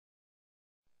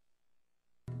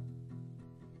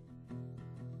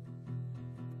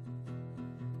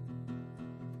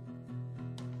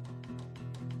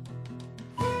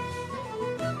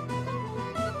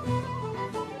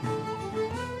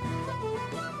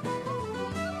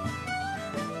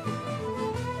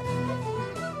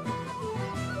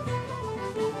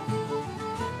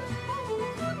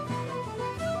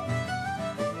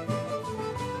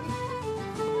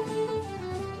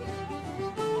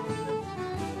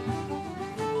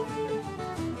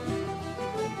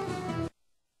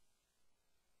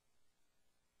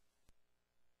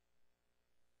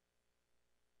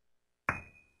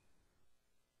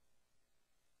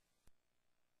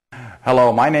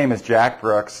Hello, my name is Jack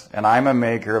Brooks, and I'm a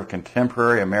maker of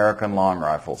contemporary American long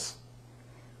rifles.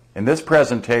 In this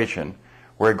presentation,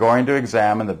 we're going to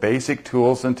examine the basic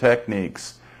tools and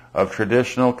techniques of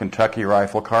traditional Kentucky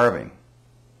rifle carving.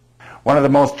 One of the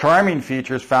most charming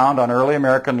features found on early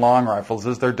American long rifles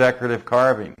is their decorative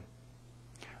carving.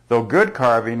 Though good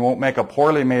carving won't make a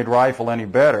poorly made rifle any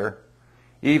better,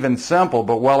 even simple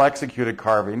but well-executed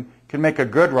carving can make a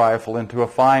good rifle into a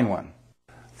fine one.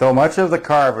 Though much of the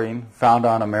carving found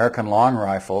on American long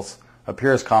rifles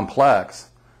appears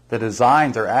complex, the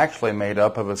designs are actually made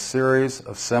up of a series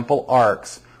of simple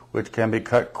arcs which can be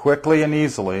cut quickly and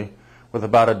easily with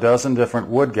about a dozen different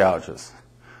wood gouges.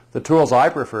 The tools I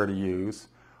prefer to use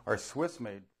are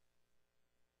Swiss-made.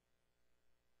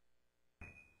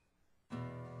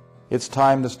 It's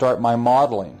time to start my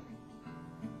modeling.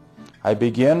 I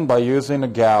begin by using a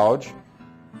gouge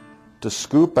to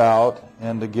scoop out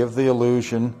and to give the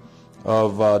illusion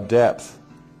of depth.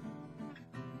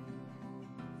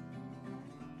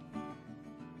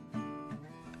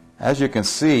 As you can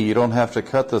see, you don't have to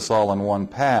cut this all in one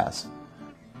pass,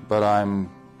 but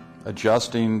I'm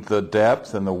adjusting the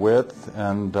depth and the width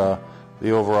and the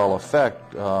overall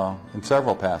effect in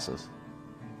several passes.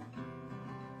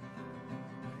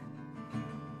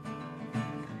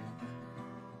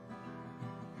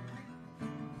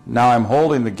 Now I'm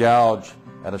holding the gouge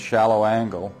at a shallow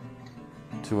angle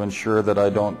to ensure that I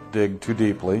don't dig too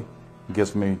deeply. It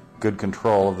gives me good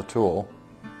control of the tool.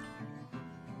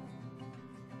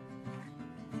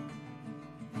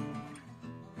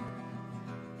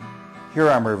 Here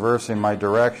I'm reversing my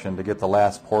direction to get the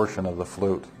last portion of the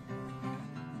flute.